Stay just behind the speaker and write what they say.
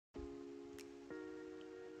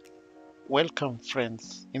Welcome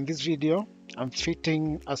friends. In this video I'm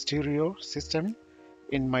fitting a stereo system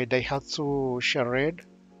in my Daihatsu Charade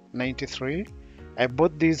 93. I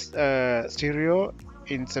bought this stereo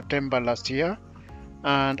in September last year,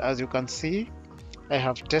 and as you can see I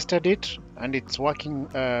have tested it and it's working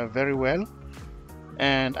very well.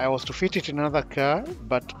 And I was to fit it in another car,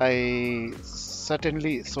 but I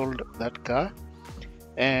certainly sold that car,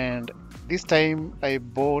 and this time I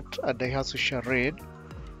bought a Daihatsu Charade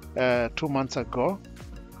 2 months ago,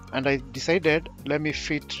 and I decided let me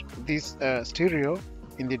fit this stereo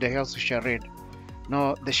in the Daihatsu Charade.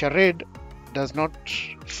 Now the Charade does not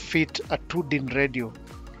fit a 2-DIN radio,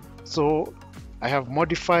 so I have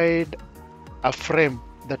modified a frame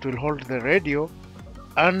that will hold the radio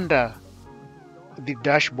under the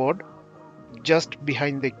dashboard just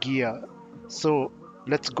behind the gear. So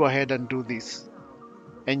let's go ahead and do this.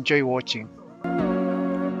 Enjoy watching.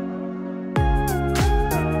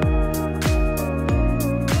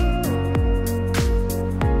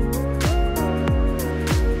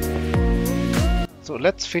 So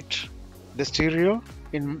let's fit the stereo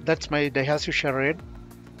in. That's my Daihatsu Charade.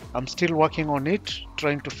 I'm still working on it,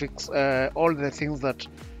 trying to fix all the things that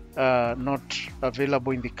are not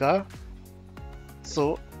available in the car.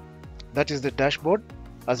 So that is the dashboard.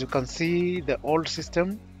 As you can see, the old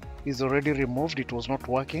system is already removed, it was not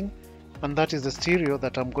working, and that is the stereo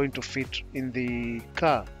that I'm going to fit in the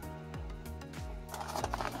car.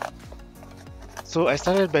 So I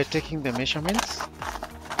started by taking the measurements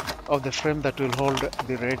of the frame that will hold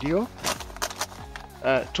the radio,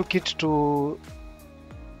 took it to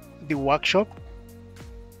the workshop,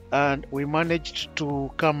 and we managed to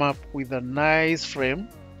come up with a nice frame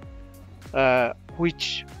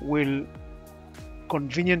which will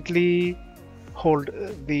conveniently hold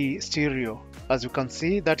the stereo. As you can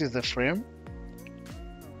see, that is the frame,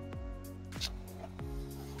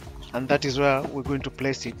 and that is where we're going to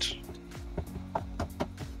place it.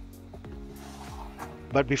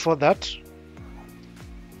 But before that,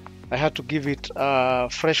 I had to give it a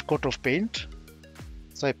fresh coat of paint,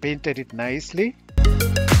 so I painted it nicely.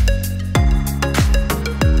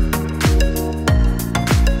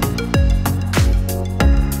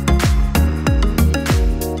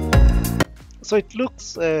 So it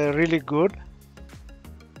looks really good,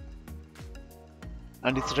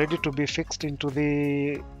 and it's ready to be fixed into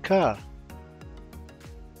the car.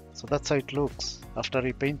 So that's how it looks after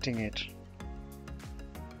repainting it.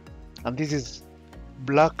 And this is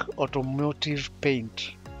black automotive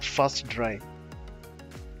paint, fast dry.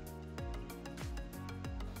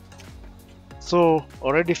 So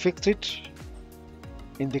already fixed it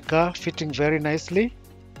in the car, fitting very nicely.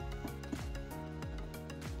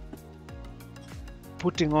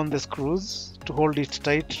 Putting on the screws to hold it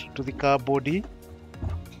tight to the car body,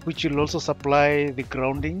 which will also supply the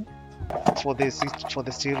grounding for the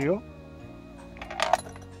stereo.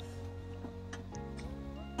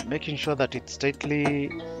 Making sure that it's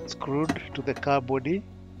tightly screwed to the car body,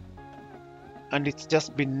 and it's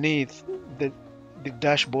just beneath the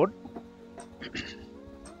dashboard.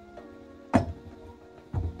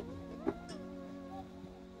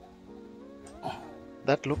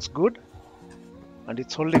 That looks good, and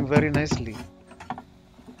it's holding very nicely.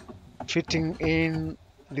 Fitting in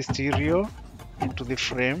the stereo into the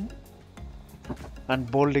frame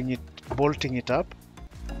and bolting it up.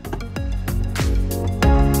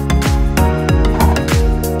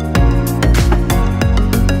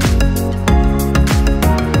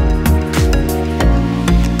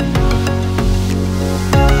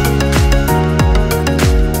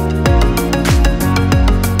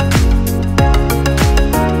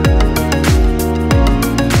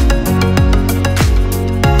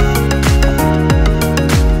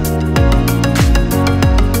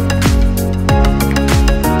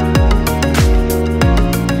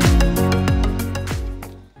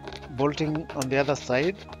 Bolting on the other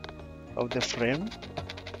side of the frame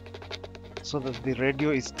so that the radio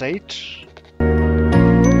is tight.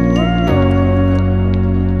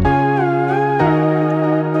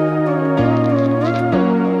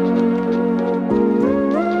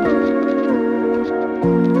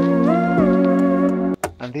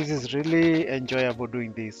 And this is really enjoyable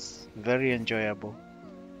doing this, very enjoyable.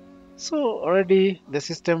 So already the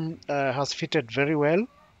system has fitted very well.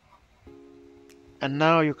 And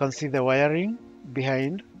now you can see the wiring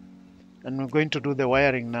behind, and we're going to do the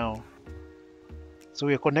wiring now. So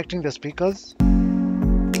we are connecting the speakers.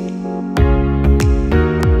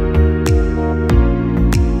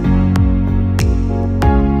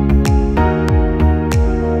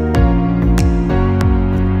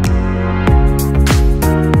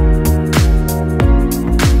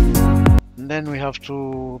 then we have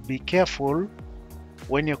to be careful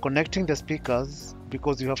when you're connecting the speakers,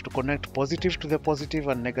 because you have to connect positive to the positive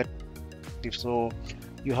and negative, so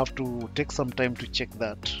you have to take some time to check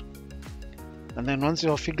that. And then once you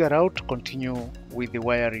have figured out, continue with the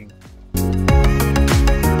wiring.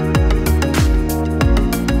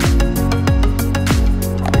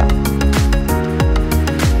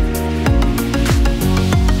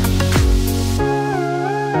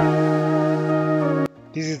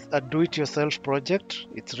 This is a do-it-yourself project.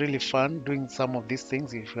 It's really fun doing some of these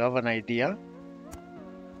things if you have an idea.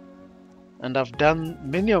 And I've done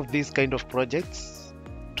many of these kind of projects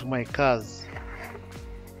to my cars.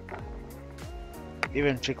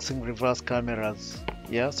 Even fixing reverse cameras.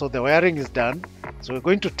 Yeah, so the wiring is done. So we're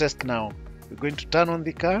going to test now. We're going to turn on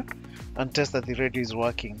the car and test that the radio is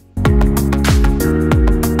working.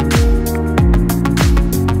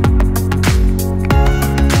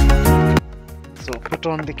 So put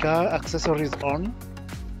on the car accessories on.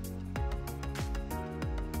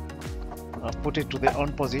 I've put it to the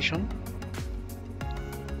on position.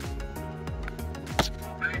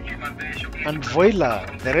 And voila,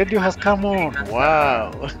 the radio has come on.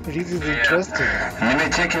 Wow, this is interesting.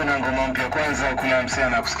 Nimecheki una ngoma mpya kwanza, kuna msee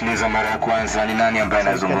anakusikiliza mara ya kwanza, ni nani ambaye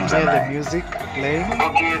anazungumza naye? The music playing.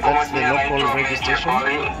 That's the local radio station.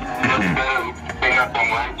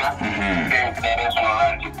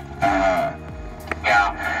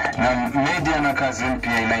 Na media na kazi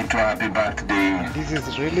mpya inaitwa Happy Birthday. This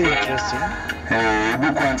is really interesting.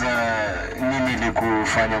 Hebu kwanza nini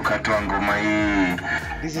ilikufanya ukatoa ngoma hii?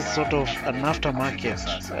 This is sort of an aftermarket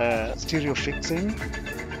stereo fixing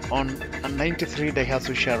on a 93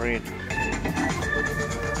 Daihatsu Charade.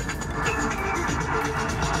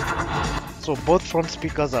 So both front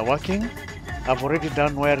speakers are working. I've already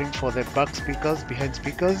done wiring for the back speakers, behind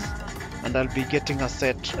speakers, and I'll be getting a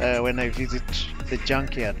set when I visit the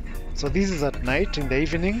junkyard. So this is at night, in the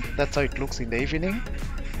evening. That's how it looks in the evening.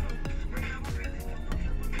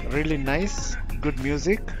 Really nice, good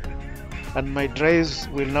music, and my drives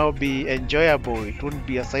will now be enjoyable. It won't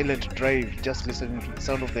be a silent drive just listening to the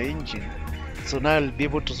sound of the engine. So now I'll be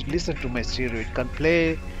able to listen to my stereo. It can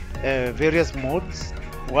play various modes.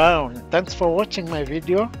 Wow, thanks for watching my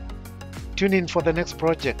video. Tune in for the next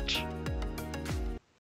project.